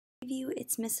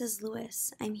It's Mrs.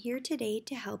 Lewis. I'm here today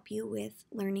to help you with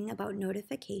learning about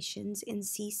notifications in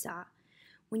Seesaw.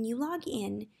 When you log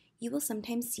in, you will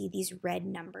sometimes see these red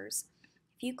numbers.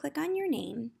 If you click on your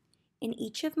name, in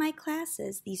each of my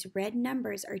classes, these red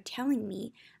numbers are telling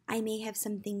me I may have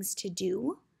some things to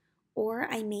do, or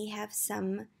I may have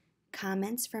some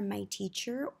comments from my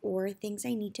teacher or things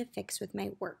I need to fix with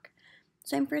my work.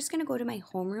 So I'm first going to go to my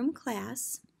homeroom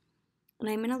class, and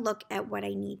I'm going to look at what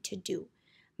I need to do.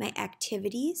 My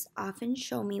activities often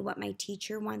show me what my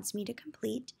teacher wants me to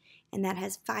complete, and that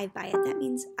has 5 by it. That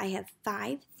means I have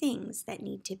 5 things that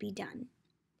need to be done.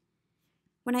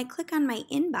 When I click on my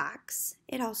inbox,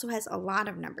 it also has a lot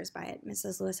of numbers by it.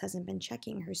 Mrs. Lewis hasn't been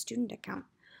checking her student account.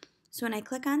 So when I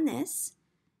click on this,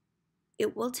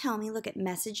 it will tell me, look at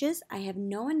messages. I have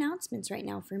no announcements right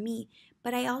now for me,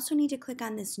 but I also need to click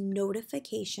on this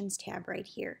notifications tab right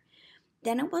here.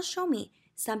 Then it will show me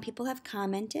some people have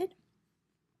commented,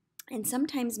 and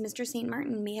sometimes Mr. St.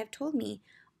 Martin may have told me,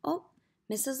 oh,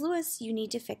 Mrs. Lewis, you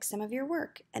need to fix some of your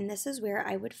work, and this is where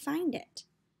I would find it.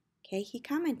 Okay, he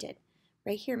commented.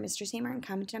 Right here, Mr. St. Martin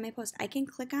commented on my post. I can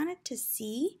click on it to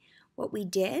see what we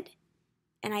did,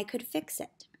 and I could fix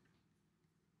it.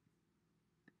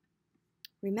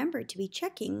 Remember to be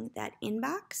checking that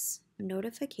inbox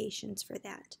notifications for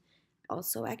that.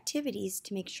 Also activities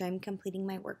to make sure I'm completing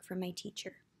my work for my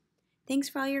teacher. Thanks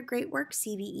for all your great work,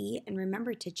 CVE, and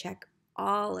remember to check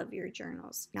all of your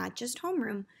journals, not just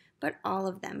homeroom, but all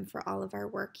of them for all of our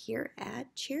work here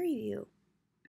at Cherryview.